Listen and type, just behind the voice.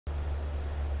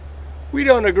We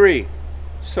don't agree,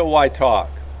 so why talk?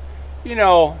 You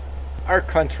know, our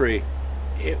country,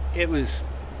 it was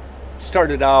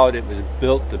started out, it was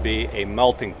built to be a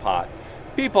melting pot.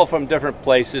 People from different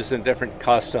places and different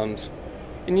customs.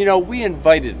 And you know, we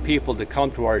invited people to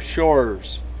come to our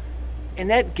shores. And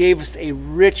that gave us a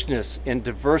richness and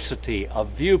diversity of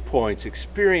viewpoints,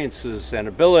 experiences, and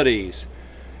abilities.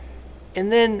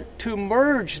 And then to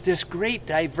merge this great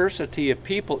diversity of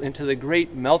people into the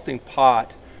great melting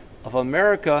pot of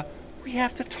America, we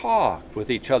have to talk with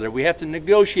each other. We have to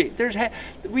negotiate.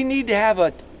 We need to have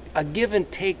a give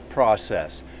and take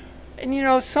process. And you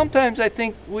know, sometimes I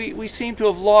think we seem to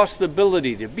have lost the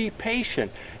ability to be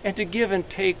patient and to give and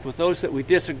take with those that we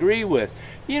disagree with.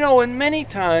 You know, and many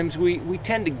times we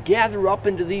tend to gather up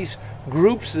into these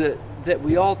groups that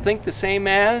we all think the same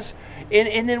as,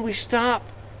 and then we stop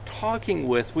talking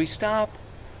with, we stop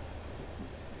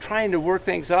trying to work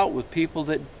things out with people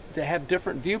that have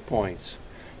different viewpoints.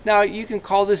 Now, you can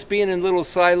call this being in little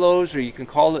silos, or you can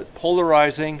call it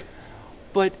polarizing,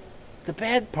 but the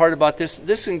bad part about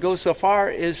this can go so far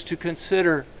as to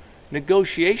consider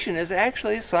negotiation as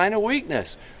actually a sign of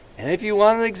weakness. And if you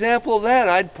want an example of that,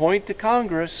 I'd point to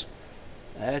Congress.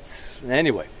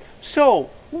 Anyway. So,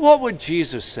 what would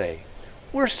Jesus say?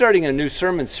 We're starting a new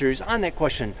sermon series on that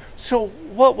question. So,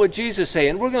 what would Jesus say?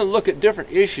 And we're going to look at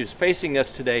different issues facing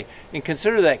us today and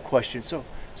consider that question. So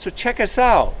check us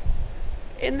out.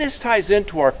 And this ties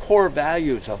into our core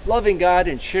values of loving God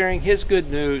and sharing His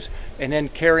good news and then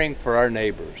caring for our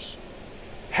neighbors.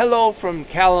 Hello from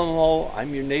Kalamo.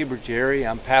 I'm your neighbor Jerry.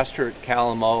 I'm pastor at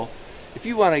Kalamo. If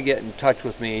you want to get in touch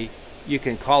with me, you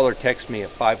can call or text me at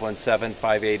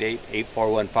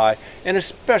 517-588-8415. And a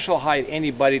special hi to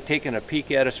anybody taking a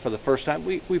peek at us for the first time.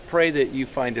 We pray that you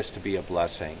find us to be a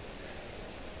blessing.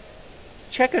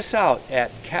 Check us out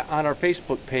on our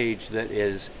Facebook page that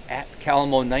is at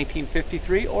Kalamo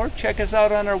 1953, or check us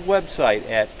out on our website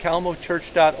at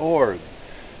kalamochurch.org.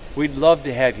 We'd love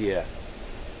to have you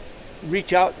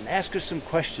reach out and ask us some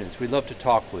questions. We'd love to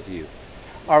talk with you.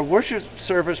 Our worship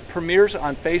service premieres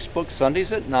on Facebook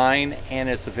Sundays at 9, and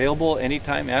it's available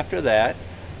anytime after that.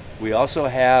 We also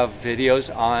have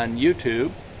videos on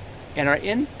YouTube, and our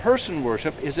in-person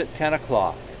worship is at 10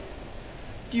 o'clock.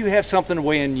 Do you have something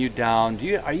weighing you down?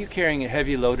 Are you carrying a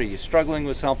heavy load? Are you struggling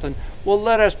with something? Well,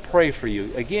 let us pray for you.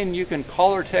 Again, you can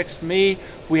call or text me.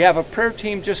 We have a prayer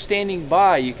team just standing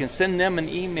by. You can send them an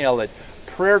email at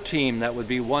prayerteam, that would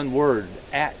be one word,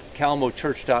 at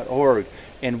kalamochurch.org.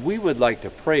 And we would like to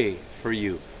pray for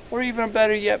you, or even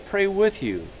better yet, pray with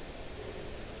you.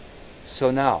 So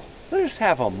now, let us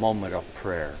have a moment of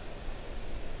prayer.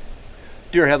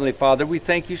 Dear Heavenly Father, we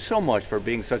thank you so much for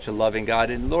being such a loving God.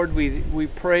 And Lord, we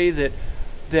pray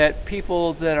that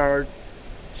people that are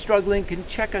struggling can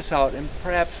check us out and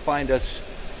perhaps find us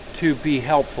to be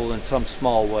helpful in some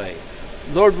small way.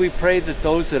 Lord, we pray that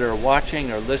those that are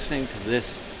watching or listening to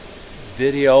this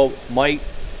video might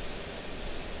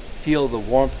feel the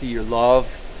warmth of your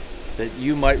love, that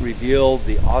you might reveal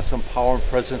the awesome power and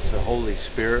presence of the Holy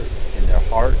Spirit in their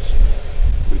hearts.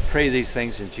 We pray these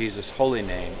things in Jesus' holy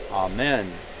name.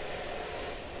 Amen.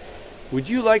 Would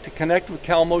you like to connect with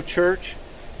Kalamo Church?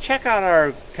 Check out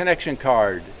our connection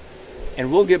card, and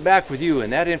we'll get back with you.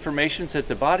 And that information's at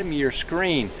the bottom of your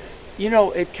screen. You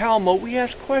know, at Kalamo, we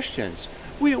ask questions.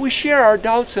 We share our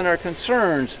doubts and our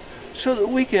concerns so that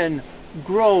we can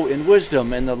grow in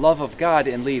wisdom and the love of God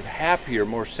and lead happier,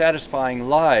 more satisfying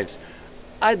lives.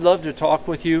 I'd love to talk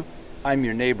with you. I'm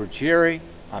your neighbor Jerry.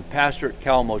 I'm pastor at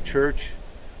Kalamo Church.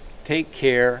 Take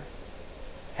care.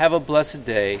 Have a blessed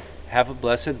day. Have a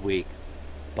blessed week.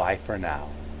 Bye for now.